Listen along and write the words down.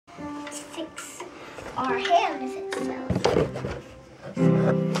takes our hands itself.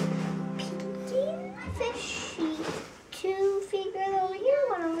 Pinky, fishy, 2 fingers over here,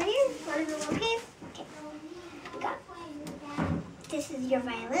 1 over here, 1 over here. Okay, got it. This is your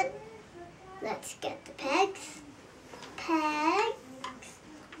violin. Let's get the pegs.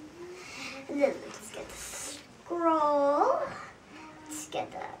 And then let's get the scroll. Let's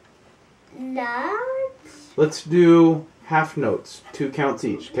get the nuts. Let's do half notes, 2 counts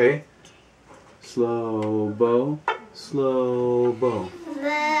each, okay? Slow bow, slow bow.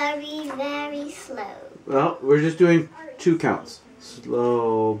 Very, very slow. Well, we're just doing 2 counts.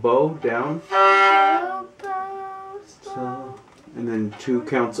 Slow bow, down. Slow bow, Slow. And then 2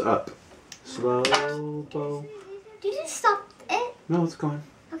 counts up. Slow bow. Did you stop it? No, it's going.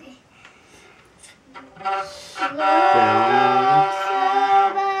 Okay. Down.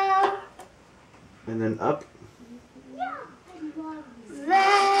 Slow bow. And then up. Very.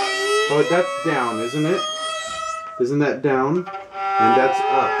 Oh, that's down, isn't it? Isn't that down? And that's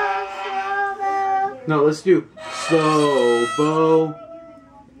up. Slow bow. No, let's do slow bow.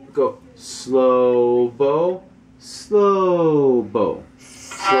 Go. Slow bow. Slow bow.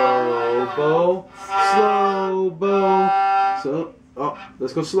 Slow bow. Slow bow. So, oh,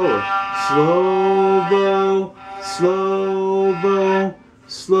 let's go slower. Slow bow. Slow bow.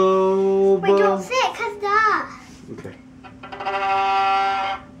 Slow bow. Wait, don't say it, cause the. Okay.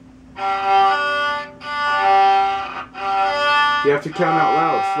 You have to count out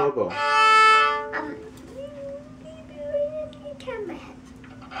loud, slow bow. Turn my head.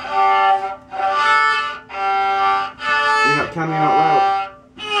 You're not counting out loud.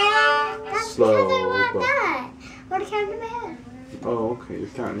 That's Slow because I want bow. that. I want to count in my head. Oh, okay, you're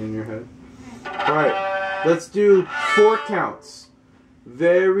counting in your head. Alright, let's do 4 counts.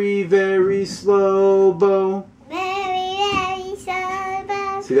 Very, very slow bow. Very, very slow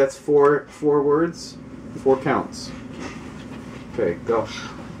bow. See, that's four words, 4 counts. Okay, go.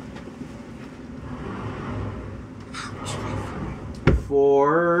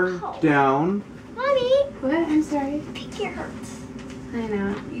 4 down. Mommy, What? I'm sorry. pinky hurts. I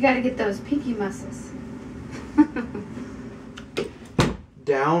know. You gotta get those pinky muscles.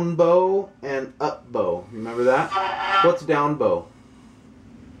 Down bow and up bow. Remember that? What's down bow?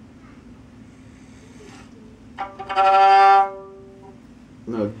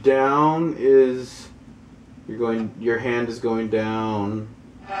 No, down is your hand is going down.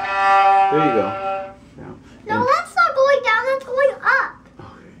 There you go. Down. No, And- that's not going down. That's going up.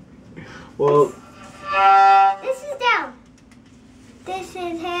 okay. Well, This is down. This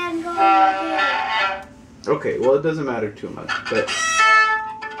is hand going up. okay, well it doesn't matter too much, but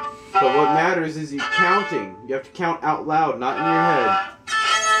what matters is you counting. You have to count out loud, not in your head.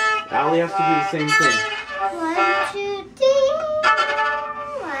 Allie has to do the same thing. 1, 2, 3.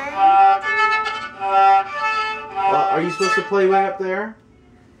 1, Are you supposed to play way up there?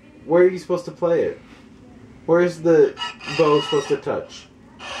 Where are you supposed to play it? Where is the bow supposed to touch?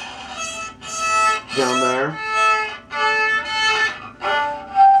 Down there?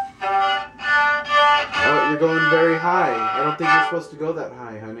 Oh, you're going very high. I don't think you're supposed to go that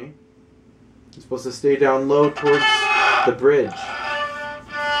high, honey. You're supposed to stay down low towards the bridge.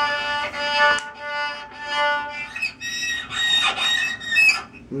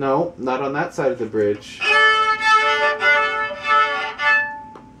 No, not on that side of the bridge.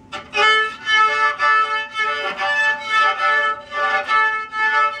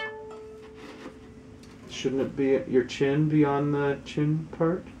 Shouldn't it be your chin be on the chin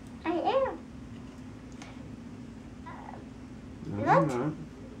part? I am. No, What? not.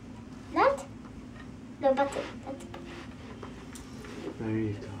 Not? No, but that's. There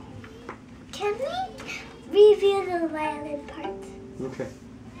you go. Can we review the violin parts? Okay.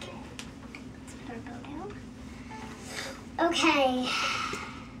 Let's put our bow down. Okay.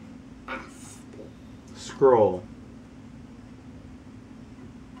 Scroll.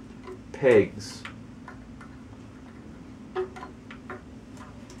 Pegs.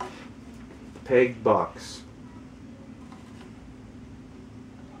 Peg box.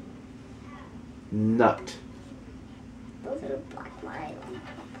 Nut. Those are the black lines.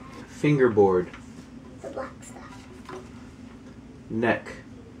 Fingerboard. The black stuff. Neck.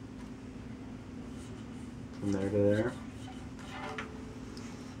 From there to there.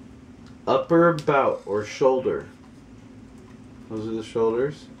 Upper bout or shoulder. Those are the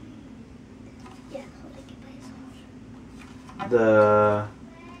shoulders. Yeah, hold it by his shoulder. The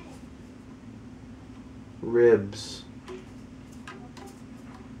ribs.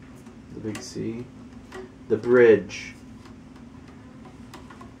 The big C. The bridge.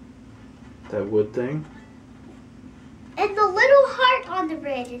 That wood thing. And the little heart on the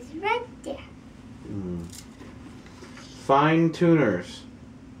bridge is right there. Fine tuners.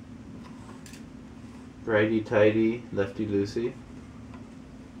 Righty tighty, lefty loosey.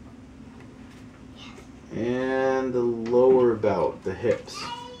 And the lower bout, the hips.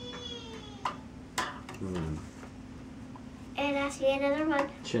 And I see another one.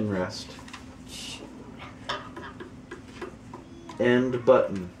 Chin rest. End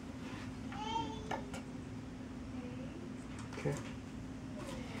button. Okay.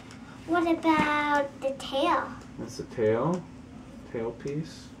 What about the tail? That's the tail. Tail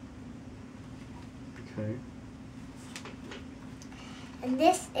piece. Okay. And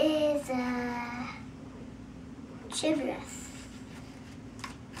this is a chin rest.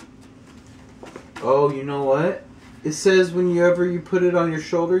 Oh, you know what? It says whenever you put it on your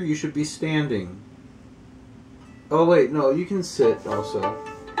shoulder, you should be standing. Oh wait, no, you can sit also.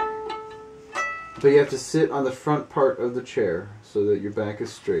 But you have to sit on the front part of the chair so that your back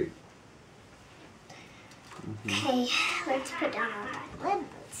is straight. Okay, let's put down our violin.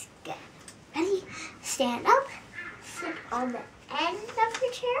 Let's get ready. Stand up. Sit on the end of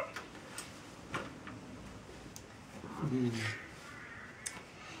your chair. And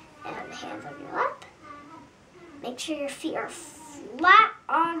the hands on your lap. Make sure your feet are flat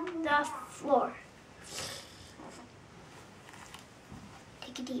on the floor.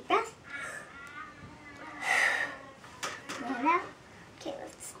 Take a deep breath. Blow it out. Okay,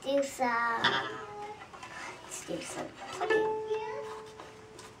 let's do some plugging.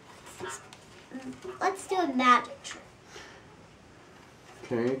 Let's do a magic trick.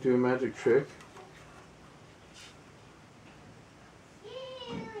 Okay, do a magic trick.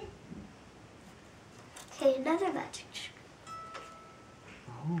 Okay, another magic trick.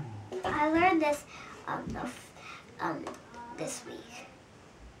 Oh. I learned this this week.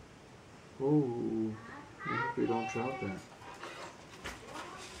 Oh, I hope we don't drop that.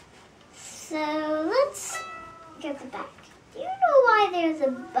 So let's get the back. Do you know why there's a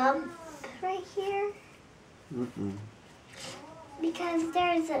bump right here? Mm-mm. Because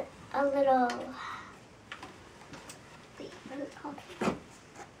there's a little. Wait, what is it called?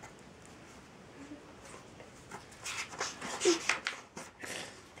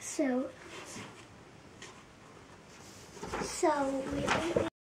 So